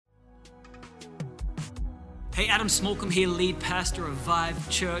Hey, Adam Smallcombe here, lead pastor of Vive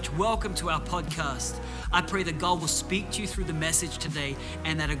Church. Welcome to our podcast. I pray that God will speak to you through the message today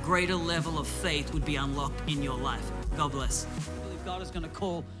and that a greater level of faith would be unlocked in your life. God bless. I believe God is going to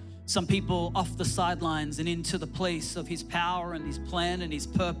call some people off the sidelines and into the place of His power and His plan and His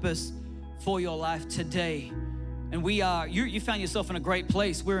purpose for your life today. And you found yourself in a great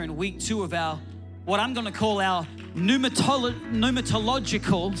place. We're in week 2 of what I'm going to call our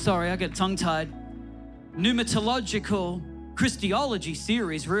pneumatological, sorry, I get tongue-tied, pneumatological Christology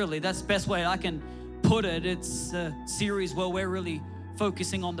series, really. That's the best way I can put it. It's a series where we're really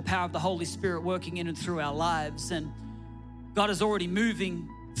focusing on the power of the Holy Spirit working in and through our lives. And God is already moving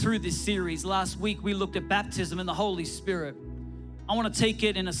through this series. Last week, we looked at baptism in the Holy Spirit. I want to take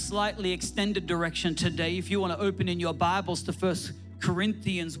it in a slightly extended direction today. If you want to open in your Bibles to 1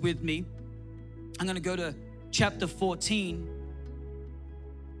 Corinthians with me, I'm going to go to chapter 14.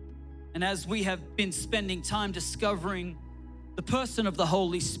 And as we have been spending time discovering the person of the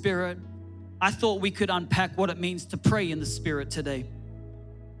Holy Spirit, I thought we could unpack what it means to pray in the Spirit today.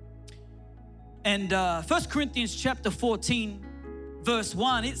 And 1 Corinthians chapter 14, verse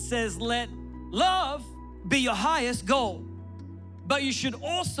 1, it says, "Let love be your highest goal, but you should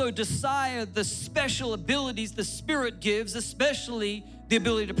also desire the special abilities the Spirit gives, especially the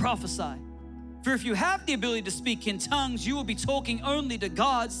ability to prophesy. For if you have the ability to speak in tongues, you will be talking only to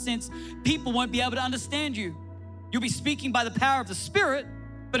God, since people won't be able to understand you. You'll be speaking by the power of the Spirit,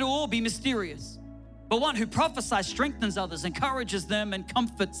 but it will all be mysterious. But one who prophesies strengthens others, encourages them, and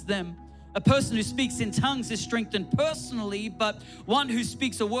comforts them. A person who speaks in tongues is strengthened personally, but one who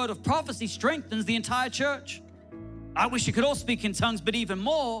speaks a word of prophecy strengthens the entire church. I wish you could all speak in tongues, but even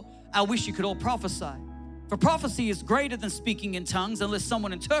more, I wish you could all prophesy. For prophecy is greater than speaking in tongues unless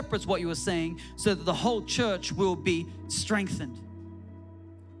someone interprets what you are saying, so that the whole church will be strengthened."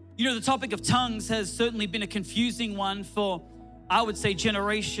 You know, the topic of tongues has certainly been a confusing one for, I would say,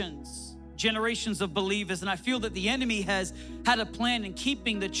 generations of believers. And I feel that the enemy has had a plan in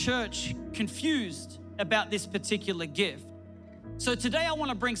keeping the church confused about this particular gift. So today I want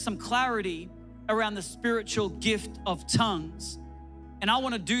to bring some clarity around the spiritual gift of tongues. And I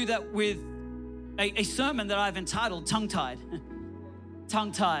want to do that with a sermon that I've entitled Tongue-Tied.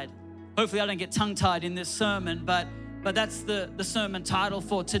 Tongue-Tied. Hopefully I don't get tongue-tied in this sermon, but that's the sermon title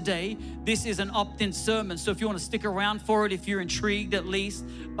for today. This is an opt-in sermon, so if you want to stick around for it, if you're intrigued at least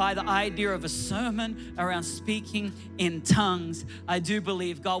by the idea of a sermon around speaking in tongues, I do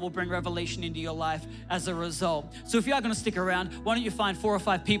believe God will bring revelation into your life as a result. So if you are going to stick around, why don't you find 4 or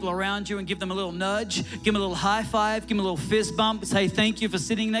 5 people around you and give them a little nudge, give them a little high five, give them a little fist bump, say thank you for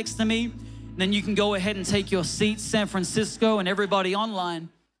sitting next to me. Then you can go ahead and take your seats, San Francisco, and everybody online.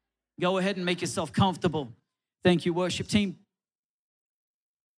 Go ahead and make yourself comfortable. Thank you, worship team.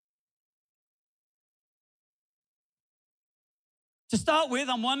 To start with,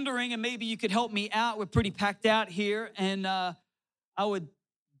 I'm wondering, and maybe you could help me out. We're pretty packed out here, and I would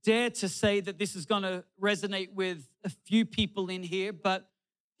dare to say that this is going to resonate with a few people in here, but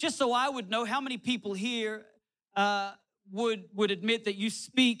just so I would know, how many people here would admit that you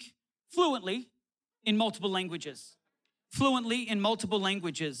speak fluently in multiple languages? Fluently in multiple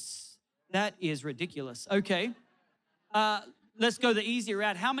languages. That is ridiculous. Okay. Let's go the easier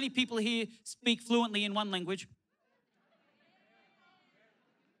route. How many people here speak fluently in one language?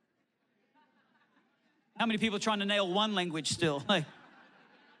 How many people are trying to nail one language still? Like,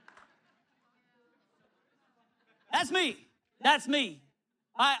 that's me. That's me.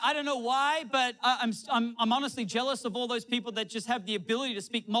 I don't know why, but I'm honestly jealous of all those people that just have the ability to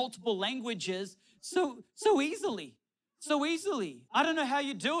speak multiple languages so easily. So easily. I don't know how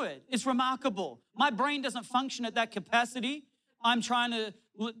you do it. It's remarkable. My brain doesn't function at that capacity. I'm trying to,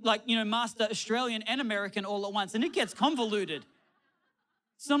 master Australian and American all at once, and it gets convoluted.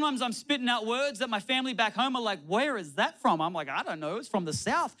 Sometimes I'm spitting out words that my family back home are like, "Where is that from?" I'm like, "I don't know. It's from the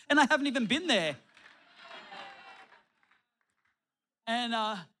South," and I haven't even been there.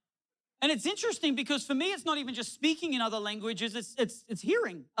 And it's interesting because for me, it's not even just speaking in other languages, it's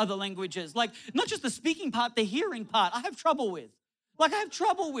hearing other languages. Like, not just the speaking part, the hearing part, I have trouble with. When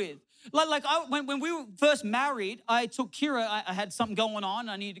we were first married, I took Kira, I had something going on,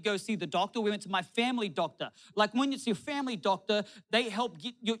 I needed to go see the doctor. We went to my family doctor. Like, when it's your family doctor, they help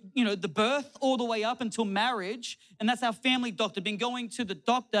get the birth all the way up until marriage, and that's our family doctor. Been going to the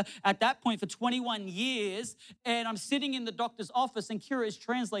doctor at that point for 21 years, and I'm sitting in the doctor's office, and Kira is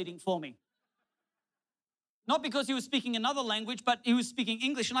translating for me. Not because he was speaking another language, but he was speaking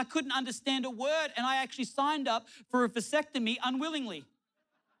English, and I couldn't understand a word, and I actually signed up for a vasectomy unwillingly.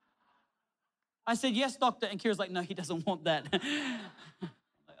 I said, "Yes, doctor," and Kira's like, "No, he doesn't want that." I'm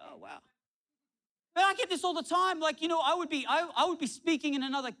like, "Oh, wow." But I get this all the time. Like, I would be speaking in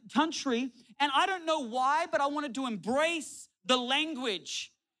another country, and I don't know why, but I wanted to embrace the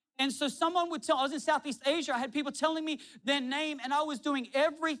language. And so someone would I was in Southeast Asia, I had people telling me their name, and I was doing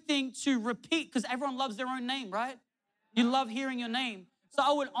everything to repeat, because everyone loves their own name, right? You love hearing your name. So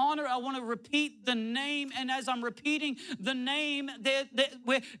I want to repeat the name, and as I'm repeating the name,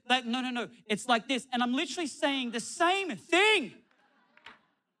 we're like, no, it's like this. And I'm literally saying the same thing.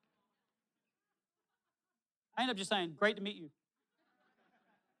 I end up just saying, great to meet you.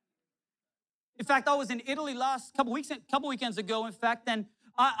 In fact, I was in Italy last couple weekends ago, in fact, and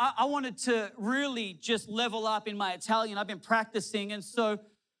I wanted to really just level up in my Italian. I've been practicing, and so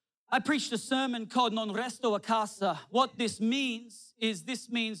I preached a sermon called Non Resto a Casa. What this means is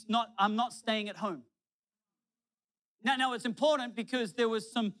I'm not staying at home. Now it's important because there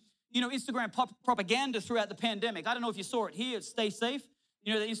was some, Instagram propaganda throughout the pandemic. I don't know if you saw it here, Stay Safe.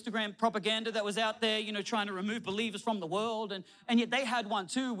 The Instagram propaganda that was out there, trying to remove believers from the world. And yet they had one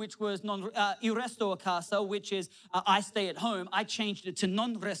too, which was Io resto a casa, which is I stay at home. I changed it to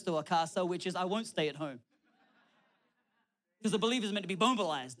Non resto a casa, which is I won't stay at home. Because the believers are meant to be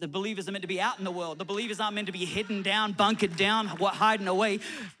mobilized. The believers are meant to be out in the world. The believers aren't meant to be hidden down, bunkered down, hiding away.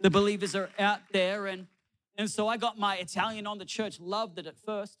 The believers are out there. And so I got my Italian on. The church loved it at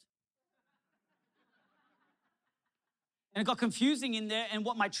first. And it got confusing in there. And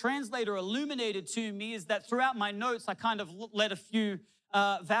what my translator illuminated to me is that throughout my notes, I kind of let a few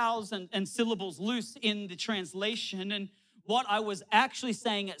vowels and syllables loose in the translation. And what I was actually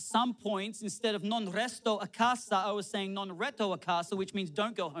saying at some points, instead of non resto a casa, I was saying non reto a casa, which means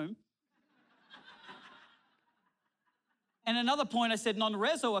don't go home. And another point, I said non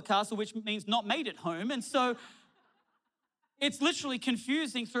rezo a casa, which means not made at home. And so it's literally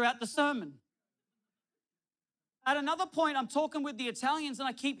confusing throughout the sermon. At another point, I'm talking with the Italians, and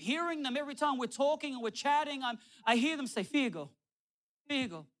I keep hearing them every time we're talking and we're chatting. I hear them say, figo.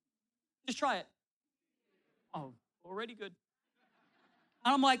 Just try it. Oh, already good.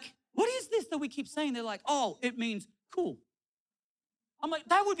 And I'm like, what is this that we keep saying? They're like, oh, it means cool. I'm like,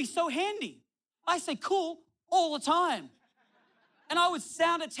 that would be so handy. I say cool all the time. And I would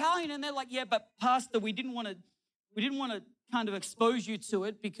sound Italian, and they're like, yeah, but Pastor, we didn't want to kind of expose you to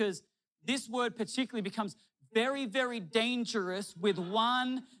it, because this word particularly becomes very, very dangerous with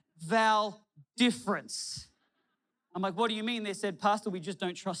one vowel difference. I'm like, what do you mean? They said, Pastor, we just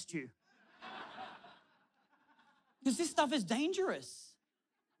don't trust you. Because this stuff is dangerous.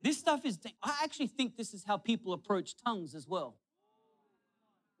 I actually think this is how people approach tongues as well.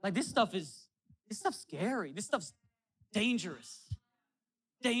 Like this stuff's scary. This stuff's dangerous.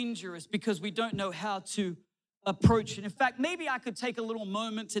 Dangerous because we don't know how to approach it. In fact, maybe I could take a little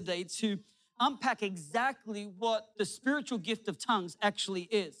moment today to unpack exactly what the spiritual gift of tongues actually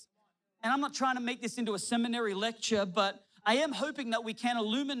is. And I'm not trying to make this into a seminary lecture, but I am hoping that we can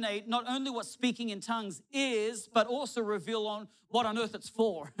illuminate not only what speaking in tongues is, but also reveal on what on earth it's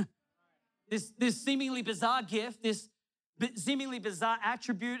for. This seemingly bizarre gift, this seemingly bizarre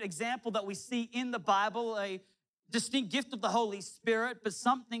attribute, example that we see in the Bible, a distinct gift of the Holy Spirit, but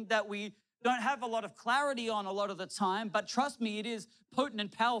something that we don't have a lot of clarity on a lot of the time. But trust me, it is potent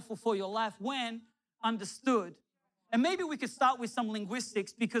and powerful for your life when understood. And maybe we could start with some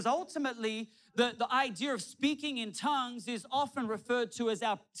linguistics, because ultimately the idea of speaking in tongues is often referred to as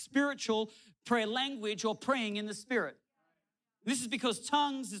our spiritual prayer language, or praying in the Spirit. This is because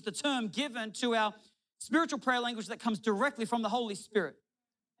tongues is the term given to our spiritual prayer language that comes directly from the Holy Spirit.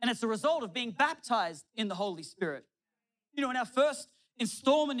 And it's a result of being baptized in the Holy Spirit. In our first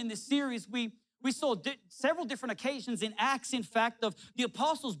installment in this series, we saw several different occasions in Acts, in fact, of the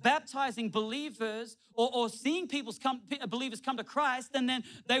apostles baptizing believers or seeing believers come to Christ, and then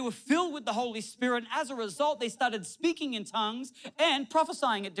they were filled with the Holy Spirit. And as a result, they started speaking in tongues and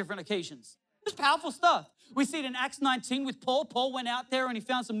prophesying at different occasions. It's powerful stuff. We see it in Acts 19 with Paul. Paul went out there and he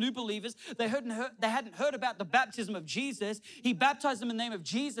found some new believers. They hadn't heard about the baptism of Jesus. He baptized them in the name of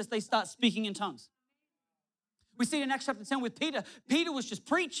Jesus. They start speaking in tongues. We see it in Acts chapter 10 with Peter. Peter was just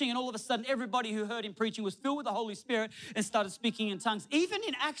preaching, and all of a sudden everybody who heard him preaching was filled with the Holy Spirit and started speaking in tongues. Even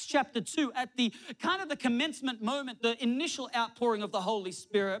in Acts chapter 2, at the kind of the commencement moment, the initial outpouring of the Holy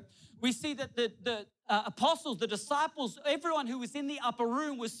Spirit, we see that the apostles, the disciples, everyone who was in the upper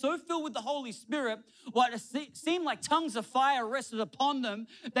room was so filled with the Holy Spirit, what seemed like tongues of fire rested upon them.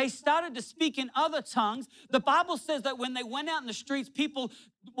 They started to speak in other tongues. The Bible says that when they went out in the streets, people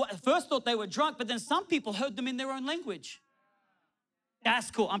at first thought they were drunk, but then some people heard them in their own language. That's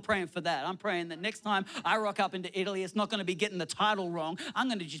cool. I'm praying for that. I'm praying that next time I rock up into Italy, it's not going to be getting the title wrong. I'm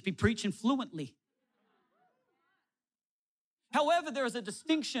going to just be preaching fluently. However, there is a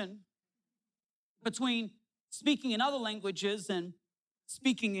distinction between speaking in other languages and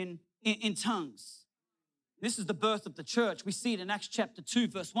speaking in tongues. This is the birth of the church. We see it in Acts chapter 2,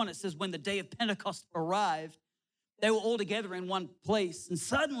 verse 1. It says, when the day of Pentecost arrived, they were all together in one place. And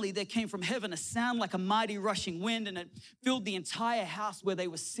suddenly there came from heaven a sound like a mighty rushing wind, and it filled the entire house where they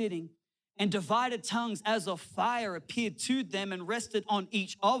were sitting. And divided tongues as of fire appeared to them and rested on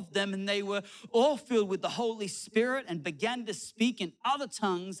each of them. And they were all filled with the Holy Spirit and began to speak in other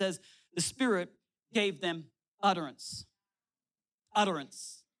tongues as the Spirit gave them utterance.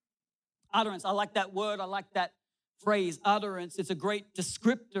 Utterance. Utterance. I like that word. I like that phrase, utterance. It's a great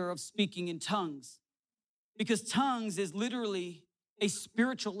descriptor of speaking in tongues, because tongues is literally a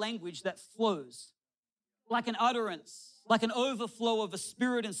spiritual language that flows like an utterance, like an overflow of a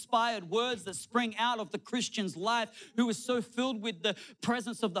Spirit-inspired words that spring out of the Christian's life who is so filled with the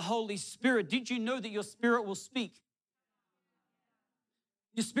presence of the Holy Spirit. Did you know that your spirit will speak?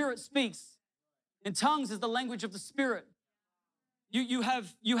 Your spirit speaks. And tongues is the language of the Spirit. You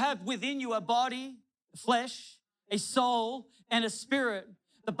have within you a body, flesh, a soul, and a spirit.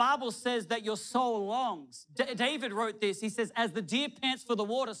 The Bible says that your soul longs. David wrote this. He says, as the deer pants for the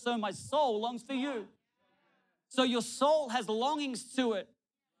water, so my soul longs for you. So your soul has longings to it.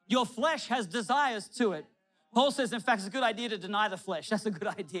 Your flesh has desires to it. Paul says, in fact, it's a good idea to deny the flesh. That's a good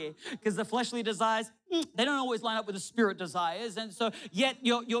idea, because the fleshly desires, they don't always line up with the spirit desires. And so yet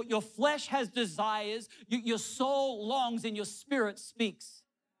your flesh has desires, your soul longs, and your spirit speaks.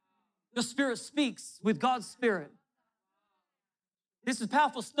 Your spirit speaks with God's Spirit. This is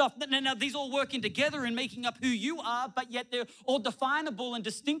powerful stuff. Now, these all working together and making up who you are, but yet they're all definable and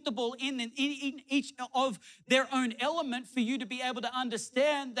distinctible in each of their own element for you to be able to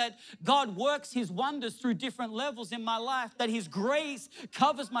understand that God works his wonders through different levels in my life, that his grace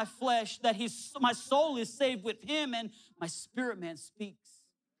covers my flesh, that my soul is saved with him, and my spirit man speaks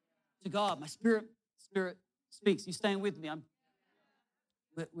to God. My spirit speaks. You staying with me?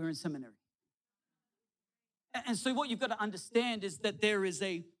 We're in seminary. And so what you've got to understand is that there is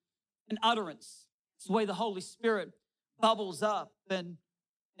an utterance. It's the way the Holy Spirit bubbles up. And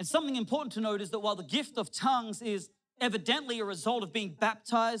something important to note is that while the gift of tongues is evidently a result of being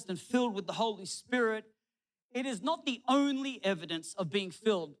baptized and filled with the Holy Spirit, it is not the only evidence of being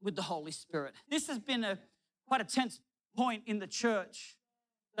filled with the Holy Spirit. This has been quite a tense point in the church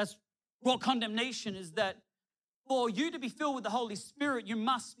that's brought condemnation, is that for you to be filled with the Holy Spirit, you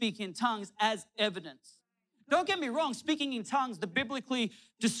must speak in tongues as evidence. Don't get me wrong, speaking in tongues, the biblically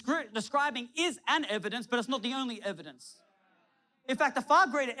describing is an evidence, but it's not the only evidence. In fact, the far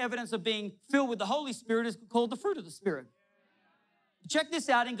greater evidence of being filled with the Holy Spirit is called the fruit of the Spirit. Check this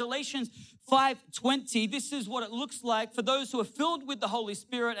out in Galatians 5:20. This is what it looks like for those who are filled with the Holy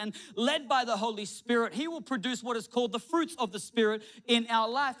Spirit and led by the Holy Spirit. He will produce what is called the fruits of the Spirit in our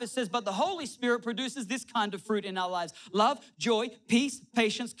life. It says, but the Holy Spirit produces this kind of fruit in our lives: love, joy, peace,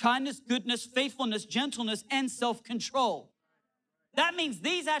 patience, kindness, goodness, faithfulness, gentleness, and self-control. That means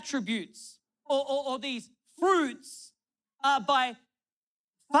these attributes or these fruits are by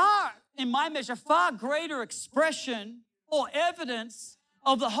far, in my measure, far greater expression or evidence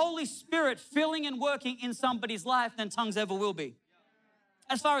of the Holy Spirit filling and working in somebody's life than tongues ever will be.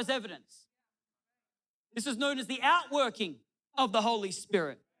 As far as evidence. This is known as the outworking of the Holy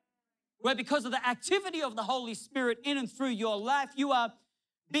Spirit, where because of the activity of the Holy Spirit in and through your life, you are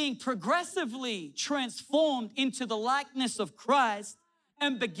being progressively transformed into the likeness of Christ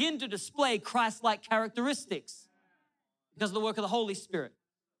and begin to display Christ-like characteristics because of the work of the Holy Spirit.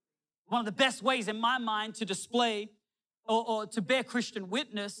 One of the best ways in my mind to display or to bear Christian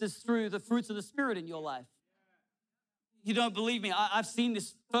witness is through the fruits of the Spirit in your life. You don't believe me? I've seen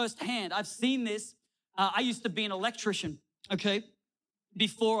this firsthand. I've seen this. I used to be an electrician, okay?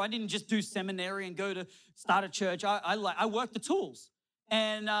 Before, I didn't just do seminary and go to start a church. I worked the tools.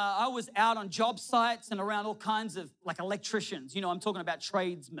 And I was out on job sites and around all kinds of like electricians. You know, I'm talking about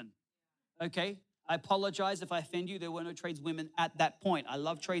tradesmen, okay? I apologize if I offend you. There were no tradeswomen at that point. I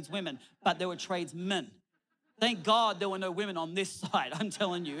love tradeswomen, but there were tradesmen. Thank God there were no women on this side. I'm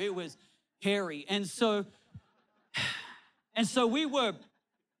telling you, it was hairy. And so we were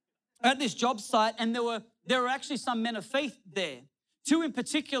at this job site, and there were actually some men of faith there. Two in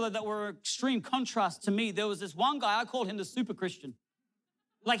particular that were extreme contrast to me. There was this one guy, I called him the super Christian.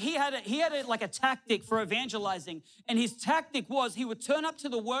 Like he had a tactic for evangelizing, and his tactic was he would turn up to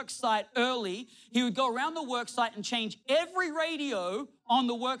the work site early. He would go around the work site and change every radio on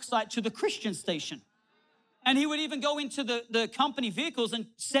the work site to the Christian station. And he would even go into the company vehicles and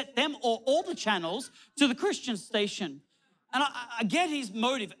set them or all the channels to the Christian station. And I get his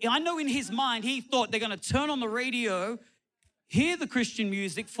motive. I know in his mind, he thought they're going to turn on the radio, hear the Christian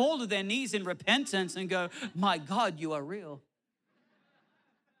music, fall to their knees in repentance and go, my God, you are real.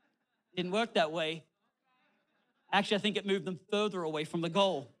 Didn't work that way. Actually, I think it moved them further away from the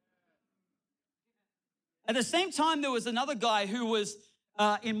goal. At the same time, there was another guy who was,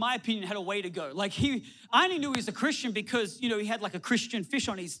 in my opinion, had a way to go. Like I only knew he was a Christian because, he had like a Christian fish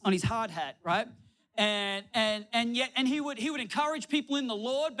on his hard hat, right? And he would encourage people in the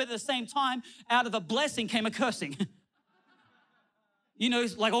Lord, but at the same time, out of a blessing came a cursing.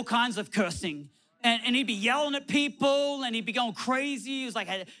 Like all kinds of cursing. And he'd be yelling at people and he'd be going crazy. He was like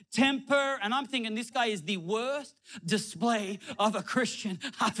a temper. And I'm thinking this guy is the worst display of a Christian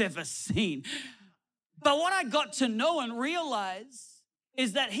I've ever seen. But what I got to know and realize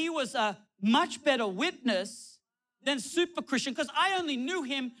is that he was a much better witness than super Christian because I only knew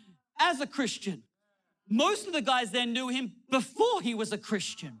him as a Christian. Most of the guys then knew him before he was a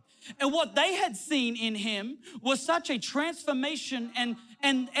Christian. And what they had seen in him was such a transformation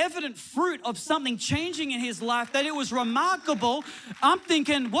and evident fruit of something changing in his life that it was remarkable. I'm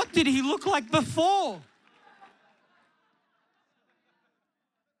thinking, what did he look like before?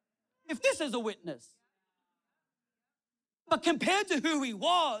 If this is a witness. But compared to who he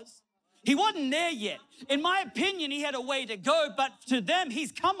wasn't there yet. In my opinion, he had a way to go, but to them,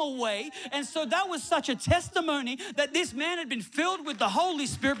 he's come away. And so that was such a testimony that this man had been filled with the Holy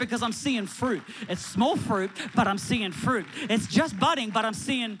Spirit because I'm seeing fruit. It's small fruit, but I'm seeing fruit. It's just budding, but I'm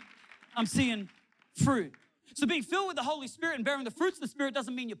seeing fruit. So being filled with the Holy Spirit and bearing the fruits of the Spirit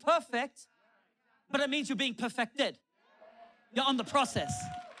doesn't mean you're perfect, but it means you're being perfected. You're on the process.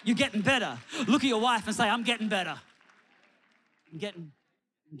 You're getting better. Look at your wife and say, I'm getting better. I'm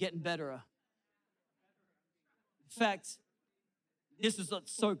getting better. In fact, this is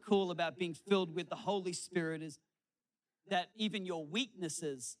what's so cool about being filled with the Holy Spirit is that even your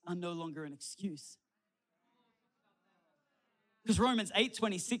weaknesses are no longer an excuse. Because Romans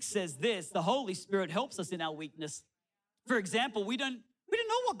 8:26 says this, the Holy Spirit helps us in our weakness. For example, we don't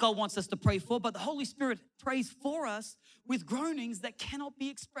know what God wants us to pray for, but the Holy Spirit prays for us with groanings that cannot be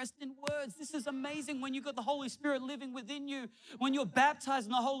expressed in words. This is amazing when you've got the Holy Spirit living within you. When you're baptized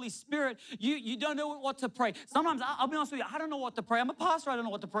in the Holy Spirit, you don't know what to pray. Sometimes, I'll be honest with you, I don't know what to pray. I'm a pastor, I don't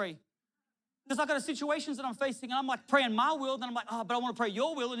know what to pray. Because I've got situations that I'm facing and I'm like praying my will, then I'm like, but I want to pray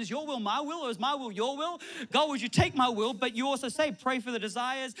your will. And is your will my will or is my will your will? God, would you take my will? But you also say, pray for the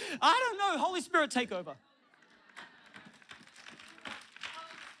desires. I don't know. Holy Spirit, take over.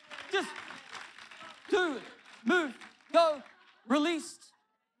 Just do it, move, go, released.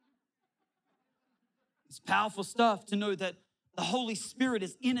 It's powerful stuff to know that the Holy Spirit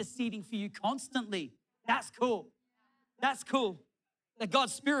is interceding for you constantly. That's cool. That's cool. That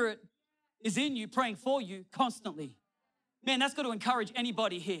God's Spirit is in you, praying for you constantly. Man, that's got to encourage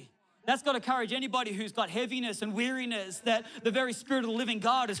anybody here. That's got to encourage anybody who's got heaviness and weariness, that the very Spirit of the living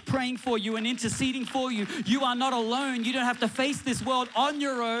God is praying for you and interceding for you. You are not alone. You don't have to face this world on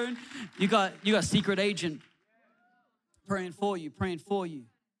your own. You got a secret agent praying for you.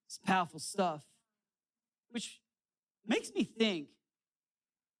 It's powerful stuff. Which makes me think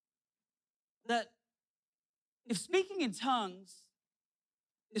that if speaking in tongues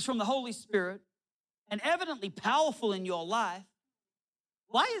is from the Holy Spirit and evidently powerful in your life,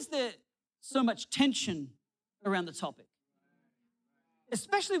 why is there so much tension around the topic?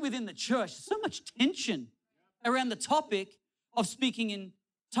 Especially within the church, so much tension around the topic of speaking in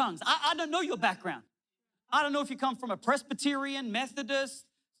tongues. I don't know your background. I don't know if you come from a Presbyterian, Methodist,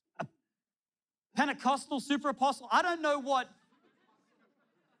 a Pentecostal, super apostle. I don't know what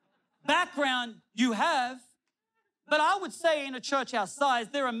background you have, but I would say in a church our size,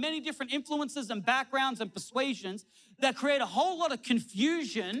 there are many different influences and backgrounds and persuasions that create a whole lot of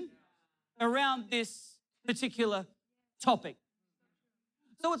confusion around this particular topic.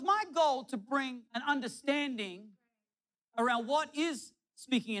 So it's my goal to bring an understanding around what is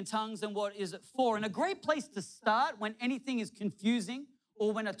speaking in tongues and what is it for. And a great place to start when anything is confusing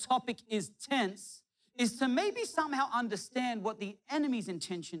or when a topic is tense is to maybe somehow understand what the enemy's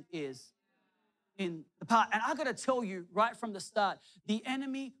intention is in the part. And I got to tell you right from the start, the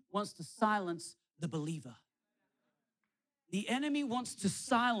enemy wants to silence the believer. The enemy wants to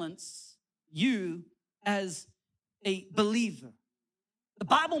silence you as a believer. The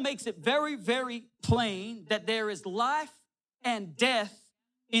Bible makes it very, very plain that there is life and death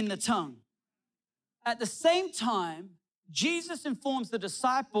in the tongue. At the same time, Jesus informs the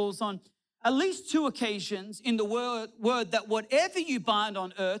disciples on at least 2 occasions in the word that whatever you bind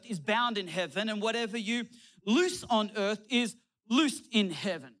on earth is bound in heaven, and whatever you loose on earth is loosed in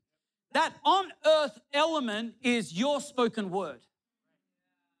heaven. That on earth element is your spoken word.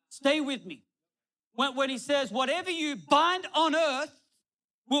 Stay with me. when he says, whatever you bind on earth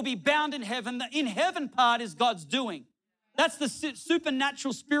will be bound in heaven. The in heaven part is God's doing. That's the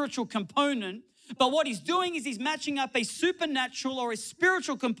supernatural spiritual component. But what he's doing is he's matching up a supernatural or a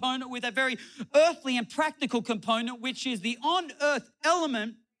spiritual component with a very earthly and practical component, which is the on-earth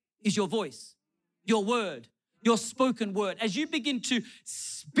element is your voice, your word, your spoken word. As you begin to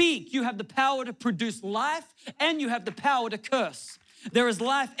speak, you have the power to produce life and you have the power to curse. There is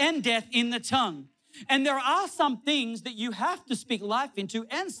life and death in the tongue. And there are some things that you have to speak life into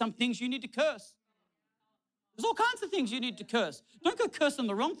and some things you need to curse. There's all kinds of things you need to curse. Don't go cursing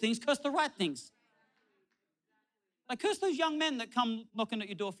the wrong things, curse the right things. Like curse those young men that come knocking at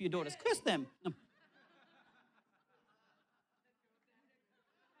your door for your daughters. Curse them. No.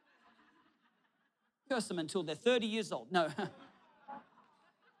 Curse them until they're 30 years old. No.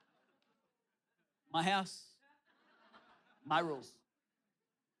 My house, my rules.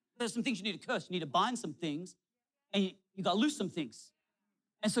 There's some things you need to curse. You need to bind some things and you got to loose some things.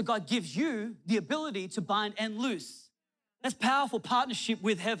 And so God gives you the ability to bind and loose. That's powerful partnership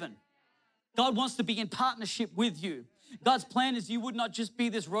with heaven. God wants to be in partnership with you. God's plan is you would not just be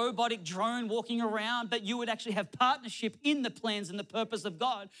this robotic drone walking around, but you would actually have partnership in the plans and the purpose of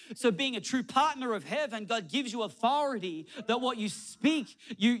God. So being a true partner of heaven, God gives you authority that what you speak,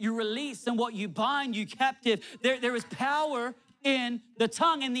 you release, and what you bind, you captive. There is power in the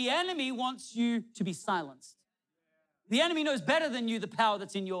tongue, and the enemy wants you to be silenced. The enemy knows better than you the power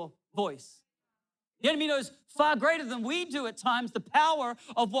that's in your voice. The enemy knows far greater than we do at times the power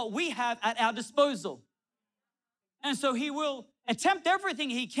of what we have at our disposal. And so he will attempt everything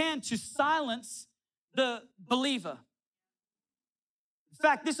he can to silence the believer. In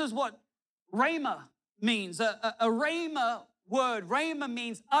fact, this is what rhema means. A rhema word. Rhema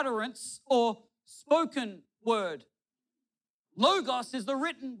means utterance or spoken word. Logos is the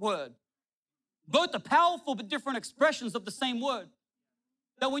written word. Both are powerful but different expressions of the same word.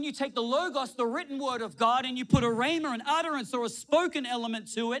 That when you take the Logos, the written word of God, and you put a rhema, an utterance, or a spoken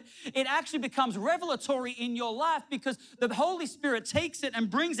element to it, it actually becomes revelatory in your life because the Holy Spirit takes it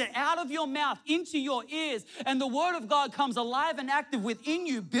and brings it out of your mouth into your ears, and the word of God comes alive and active within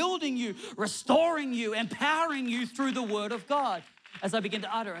you, building you, restoring you, empowering you through the word of God. As I begin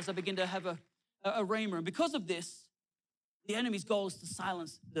to utter, as I begin to have a rhema. And because of this, the enemy's goal is to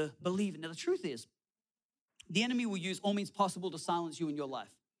silence the believer. Now, the truth is, the enemy will use all means possible to silence you in your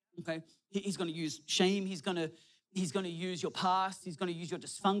life, okay? He's going to use shame. He's going to use your past. He's going to use your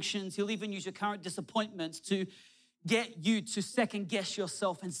dysfunctions. He'll even use your current disappointments to get you to second guess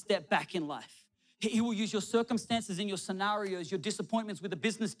yourself and step back in life. He will use your circumstances and your scenarios, your disappointments with a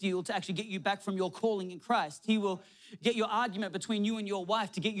business deal to actually get you back from your calling in Christ. He will get your argument between you and your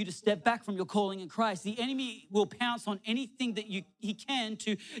wife to get you to step back from your calling in Christ. The enemy will pounce on anything that he can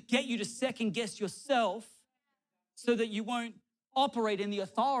to get you to second guess yourself so that you won't operate in the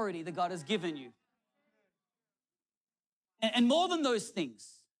authority that God has given you. And more than those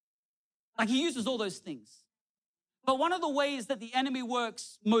things, like he uses all those things. But one of the ways that the enemy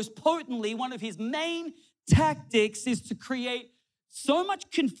works most potently, one of his main tactics is to create so much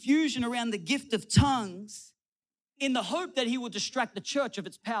confusion around the gift of tongues in the hope that he will distract the church of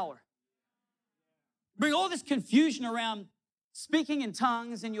its power. Bring all this confusion around speaking in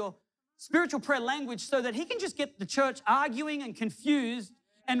tongues and your spiritual prayer language so that he can just get the church arguing and confused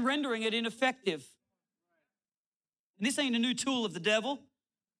and rendering it ineffective. And this ain't a new tool of the devil.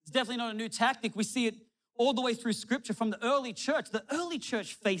 It's definitely not a new tactic. We see it all the way through Scripture from the early church. The early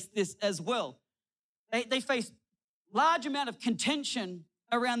church faced this as well. They faced large amount of contention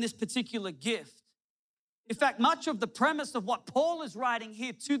around this particular gift. In fact, much of the premise of what Paul is writing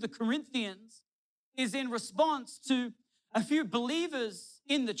here to the Corinthians is in response to a few believers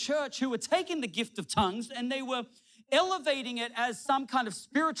in the church who were taking the gift of tongues and they were elevating it as some kind of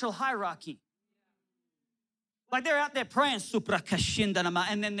spiritual hierarchy. Like they're out there praying,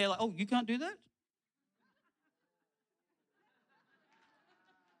 and then they're like, oh, you can't do that?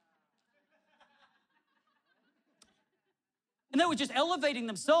 And they were just elevating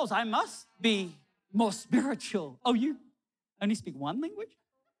themselves. I must be more spiritual. Oh, you only speak one language?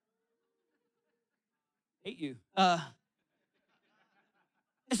 Hate you. And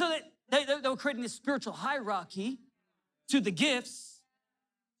so they were creating this spiritual hierarchy to the gifts.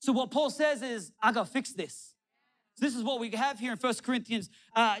 So what Paul says is, I got to fix this. So this is what we have here in 1 Corinthians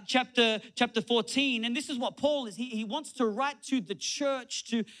chapter 14. And this is what Paul is. He wants to write to the church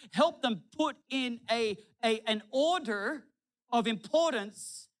to help them put in an order of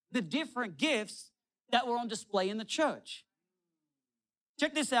importance the different gifts that were on display in the church.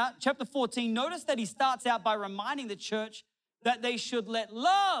 Check this out, chapter 14. Notice that he starts out by reminding the church that they should let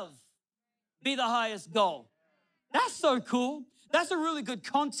love be the highest goal. That's so cool. That's a really good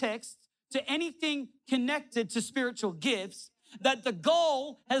context to anything connected to spiritual gifts, that the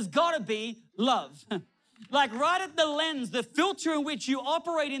goal has got to be love. Like right at the lens, the filter in which you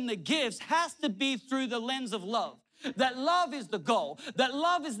operate in the gifts has to be through the lens of love. That love is the goal, that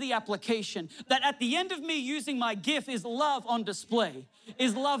love is the application, that at the end of me using my gift is love on display,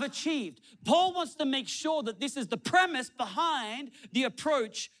 is love achieved. Paul wants to make sure that this is the premise behind the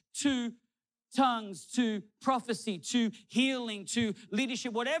approach to tongues, to prophecy, to healing, to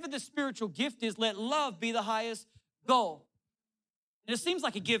leadership, whatever the spiritual gift is, let love be the highest goal. And it seems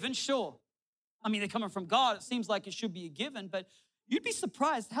like a given, sure. I mean, they're coming from God. It seems like it should be a given, but you'd be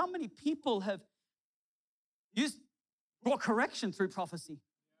surprised how many people have brought correction through prophecy.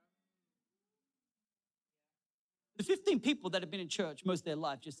 The 15 people that have been in church most of their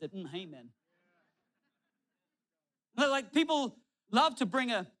life just said, amen. Like people love to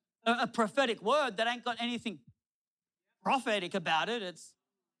bring a prophetic word that ain't got anything prophetic about it. It's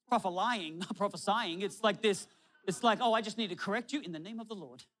prophesying, not prophesying. It's like this. It's like, oh, I just need to correct you in the name of the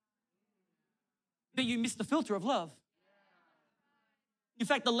Lord. But you missed the filter of love. In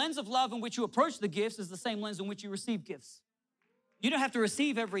fact, the lens of love in which you approach the gifts is the same lens in which you receive gifts. You don't have to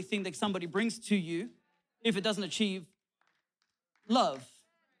receive everything that somebody brings to you if it doesn't achieve love.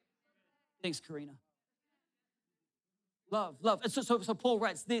 Thanks, Karina. Love. So Paul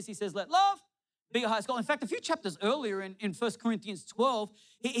writes this. He says, let love be your highest goal. In fact, a few chapters earlier in 1 Corinthians 12,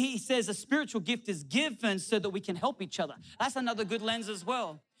 he says a spiritual gift is given so that we can help each other. That's another good lens as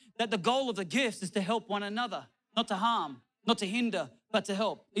well. That the goal of the gifts is to help one another, not to harm, not to hinder, but to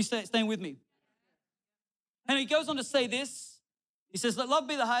help. Are you staying with me? And he goes on to say this. He says, let love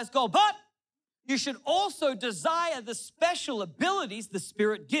be the highest goal, but you should also desire the special abilities the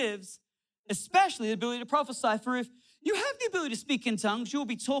Spirit gives, especially the ability to prophesy. For if you have the ability to speak in tongues, you will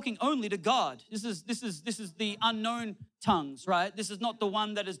be talking only to God. This is the unknown tongues, right? This is not the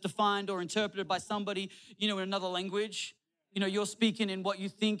one that is defined or interpreted by somebody, in another language. You're speaking in what you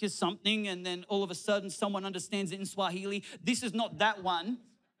think is something, and then all of a sudden someone understands it in Swahili. This is not that one.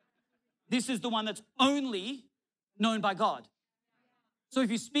 This is the one that's only known by God. So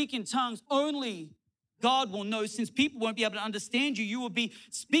if you speak in tongues, only God will know. Since people won't be able to understand you, you will be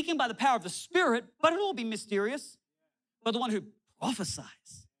speaking by the power of the Spirit, but it'll all be mysterious. But the one who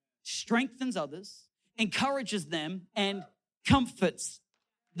prophesies, strengthens others, encourages them, and comforts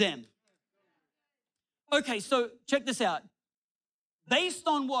them. Okay, so check this out. Based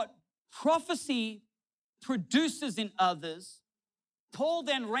on what prophecy produces in others, Paul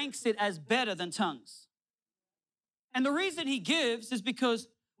then ranks it as better than tongues. And the reason he gives is because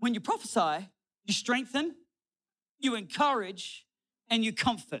when you prophesy, you strengthen, you encourage, and you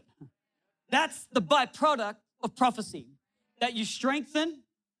comfort. That's the byproduct of prophecy, that you strengthen,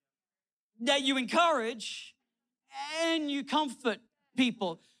 that you encourage, and you comfort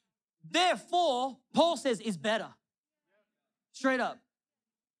people. Therefore, Paul says, is better. Straight up.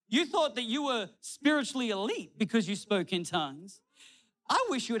 You thought that you were spiritually elite because you spoke in tongues. I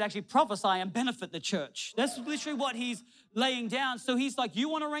wish you would actually prophesy and benefit the church. That's literally what he's laying down. So he's like, you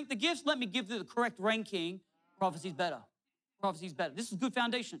want to rank the gifts? Let me give you the correct ranking. Prophecy's better. Prophecy's better. This is good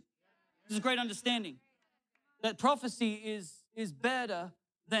foundation. This is great understanding. That prophecy is better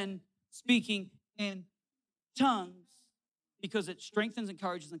than speaking in tongues because it strengthens,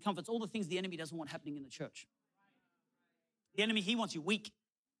 encourages, and comforts all the things the enemy doesn't want happening in the church. The enemy, he wants you weak.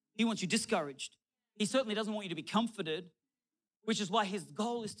 He wants you discouraged. He certainly doesn't want you to be comforted, which is why his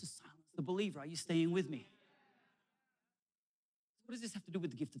goal is to silence the believer. Are you staying with me? What does this have to do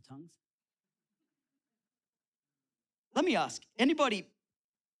with the gift of tongues? Let me ask, anybody,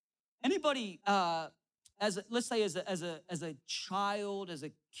 let's say as a child, as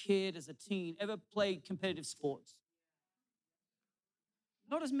a kid, as a teen, ever played competitive sports?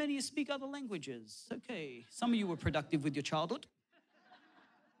 Not as many as speak other languages. Okay, some of you were productive with your childhood.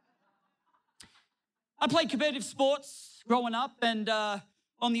 I played competitive sports growing up, and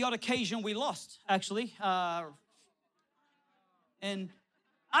on the odd occasion we lost, actually. And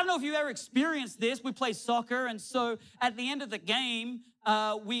I don't know if you ever experienced this. We play soccer, and so at the end of the game,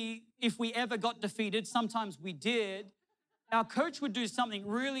 if we ever got defeated, sometimes we did, our coach would do something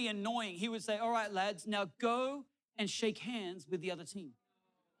really annoying. He would say, all right, lads, now go and shake hands with the other team.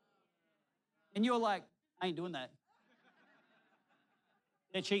 And you're like, I ain't doing that.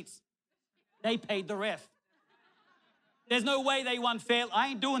 They're cheats. They paid the ref. There's no way they won fair. I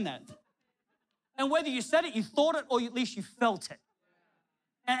ain't doing that. And whether you said it, you thought it, or at least you felt it.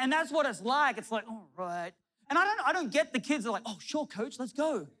 And that's what it's like. It's like, all right. And I don't get the kids are like, oh, sure, coach, let's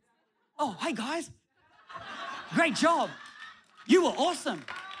go. Oh, hey, guys. Great job. You were awesome.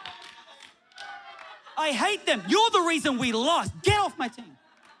 I hate them. You're the reason we lost. Get off my team.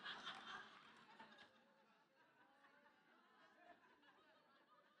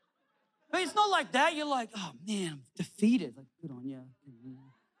 But it's not like that. You're like, oh man, I'm defeated. Like, good on you.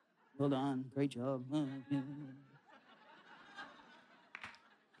 Well done. Great job.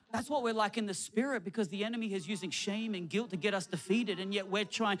 That's what we're like in the spirit, because the enemy is using shame and guilt to get us defeated. And yet we're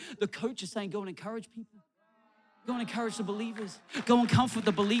trying, the coach is saying, go and encourage people. Go and encourage the believers. Go and comfort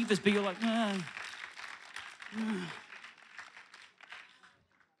the believers. But you're like,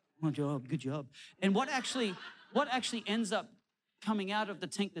 good job. And what actually ends up coming out of the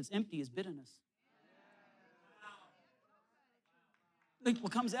tank that's empty is bitterness. Like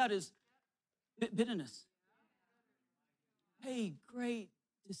what comes out is bitterness. Hey, great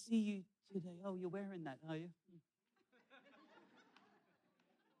to see you today. Oh, you're wearing that, are you?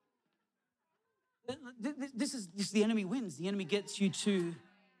 This is the enemy wins. The enemy gets you to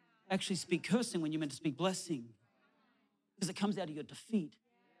actually speak cursing when you're meant to speak blessing, because it comes out of your defeat.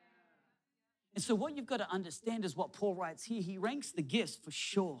 And so what you've got to understand is what Paul writes here. He ranks the gifts for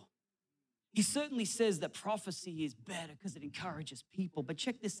sure. He certainly says that prophecy is better because it encourages people. But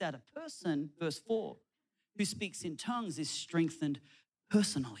check this out. A person, verse 4, who speaks in tongues is strengthened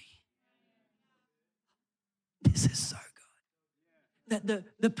personally. This is so good. That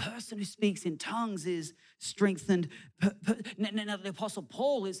the person who speaks in tongues is strengthened. Now, the Apostle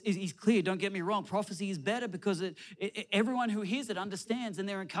Paul is clear. Don't get me wrong. Prophecy is better because everyone who hears it understands, and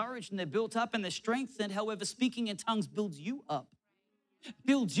they're encouraged and they're built up and they're strengthened. However, speaking in tongues builds you up.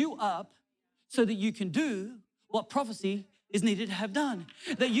 Builds you up so that you can do what prophecy is needed to have done.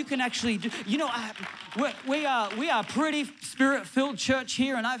 That you can actually do. You know, we are a pretty spirit-filled church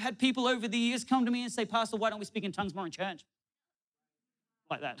here, and I've had people over the years come to me and say, Pastor, why don't we speak in tongues more in church?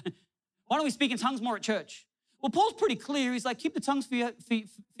 Like that. Why don't we speak in tongues more at church? Well, Paul's pretty clear. He's like, keep the tongues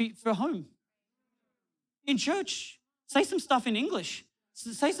for home. In church, say some stuff in English.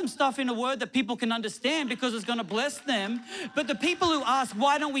 Say some stuff in a word that people can understand, because it's going to bless them. But the people who ask,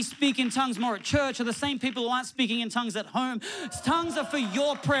 why don't we speak in tongues more at church, are the same people who aren't speaking in tongues at home. Tongues are for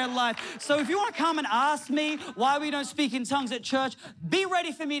your prayer life. So if you want to come and ask me why we don't speak in tongues at church, be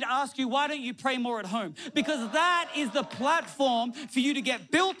ready for me to ask you, why don't you pray more at home? Because that is the platform for you to get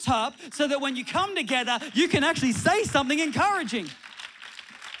built up so that when you come together, you can actually say something encouraging.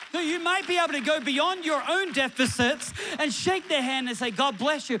 So you might be able to go beyond your own deficits and shake their hand and say, God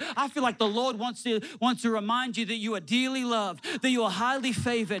bless you. I feel like the Lord wants to remind you that you are dearly loved, that you are highly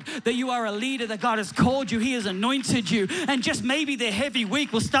favored, that you are a leader, that God has called you, He has anointed you. And just maybe their heavy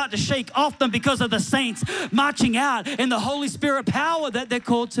week will start to shake off them because of the saints marching out in the Holy Spirit power that they're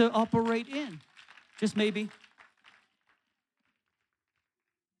called to operate in. Just maybe.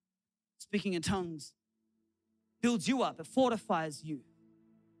 Speaking in tongues builds you up. It fortifies you.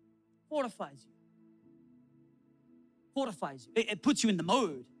 Fortifies you. Fortifies you. It puts you in the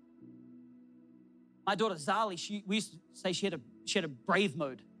mode. My daughter Zali, we used to say she had a brave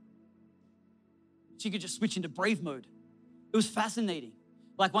mode. She could just switch into brave mode. It was fascinating.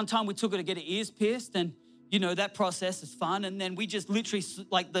 Like one time we took her to get her ears pierced, and you know that process is fun. And then we just literally,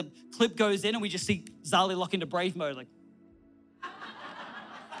 like the clip goes in and we just see Zali lock into brave mode, like.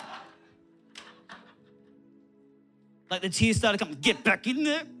 Like the tears started coming, get back in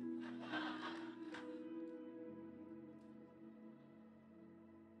there.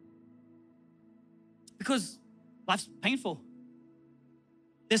 Because life's painful.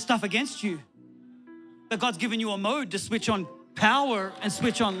 There's stuff against you. But God's given you a mode to switch on power and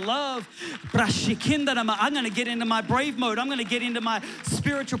switch on love. I'm going to get into my brave mode. I'm going to get into my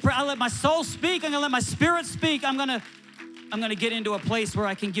spiritual prayer. I'll let my soul speak. I'm going to let my spirit speak. I'm going to get into a place where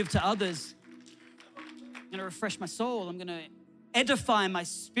I can give to others. I'm going to refresh my soul. I'm going to edify my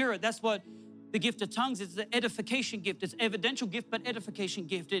spirit. That's what the gift of tongues is. It's an edification gift. It's an evidential gift, but edification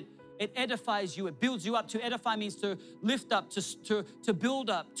gift. It edifies you. It builds you up. To edify means to lift up, to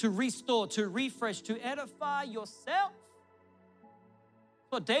build up, to restore, to refresh, to edify yourself.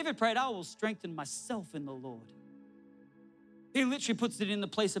 Well, David prayed, I will strengthen myself in the Lord. He literally puts it in the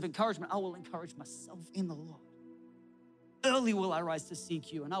place of encouragement. I will encourage myself in the Lord. Early will I rise to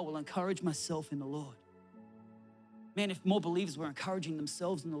seek you, and I will encourage myself in the Lord. Man, if more believers were encouraging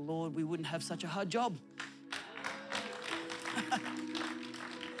themselves in the Lord, we wouldn't have such a hard job.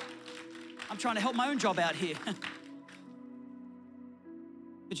 I'm trying to help my own job out here.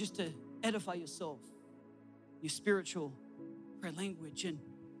 But just to edify yourself, your spiritual prayer language. And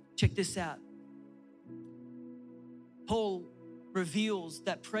check this out. Paul reveals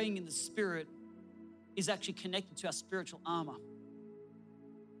that praying in the Spirit is actually connected to our spiritual armor.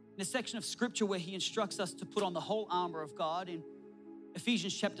 In a section of scripture where he instructs us to put on the whole armor of God, in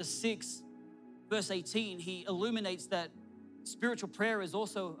Ephesians chapter 6, verse 18, he illuminates that spiritual prayer is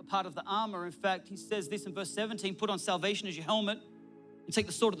also a part of the armor. In fact, he says this in verse 17, put on salvation as your helmet and take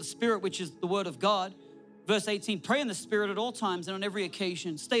the sword of the Spirit, which is the word of God. Verse 18, pray in the Spirit at all times and on every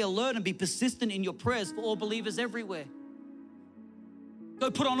occasion. Stay alert and be persistent in your prayers for all believers everywhere.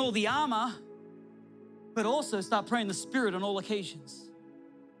 Go put on all the armor, but also start praying in the Spirit on all occasions.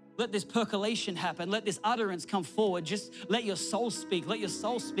 Let this percolation happen. Let this utterance come forward. Just let your soul speak. Let your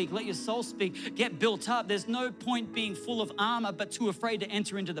soul speak. Let your soul speak. Get built up. There's no point being full of armor, but too afraid to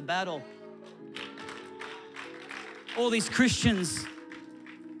enter into the battle. All these Christians,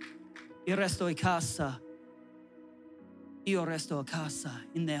 Io resto a casa. Io resto a casa.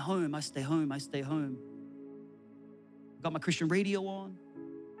 In their home, I stay home. I stay home. Got my Christian radio on.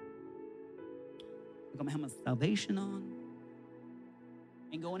 I got my helmet of salvation on.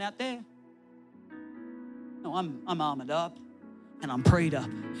 Ain't going out there. No, I'm armored up and I'm prayed up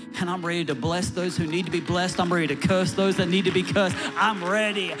and I'm ready to bless those who need to be blessed. I'm ready to curse those that need to be cursed. I'm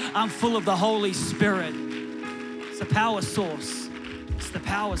ready. I'm full of the Holy Spirit. It's the power source. It's the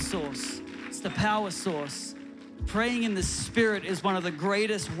power source. It's the power source. Praying in the Spirit is one of the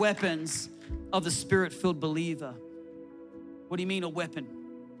greatest weapons of the Spirit-filled believer. What do you mean a weapon?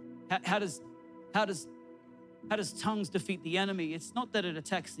 How does tongues defeat the enemy? It's not that it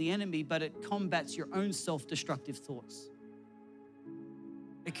attacks the enemy, but it combats your own self-destructive thoughts.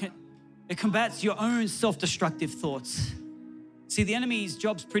 It combats your own self-destructive thoughts. See, the enemy's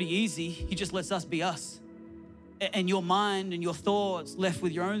job's pretty easy. He just lets us be us. And your mind and your thoughts left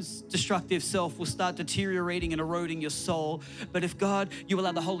with your own destructive self will start deteriorating and eroding your soul. But if God, you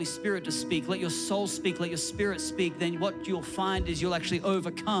allow the Holy Spirit to speak, let your soul speak, let your spirit speak, then what you'll find is you'll actually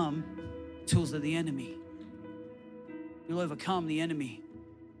overcome the tools of the enemy. You'll overcome the enemy.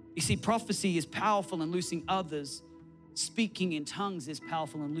 You see, prophecy is powerful in loosing others. Speaking in tongues is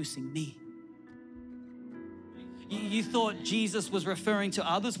powerful in loosing me. You thought Jesus was referring to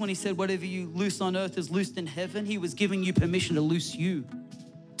others when he said, whatever you loose on earth is loosed in heaven. He was giving you permission to loose you,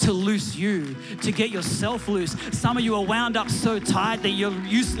 to get yourself loose. Some of you are wound up so tight that you're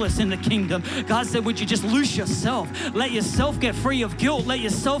useless in the kingdom. God said, would you just loose yourself? Let yourself get free of guilt. Let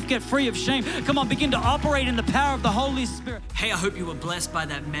yourself get free of shame. Come on, begin to operate in the power of the Holy Spirit. Hey, I hope you were blessed by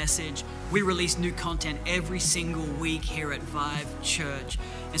that message. We release new content every single week here at Vive Church.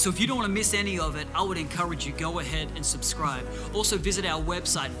 And so if you don't want to miss any of it, I would encourage you, go ahead and subscribe. Also visit our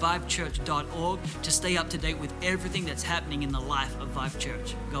website, vivechurch.org, to stay up to date with everything that's happening in the life of Vive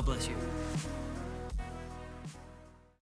Church. God bless you.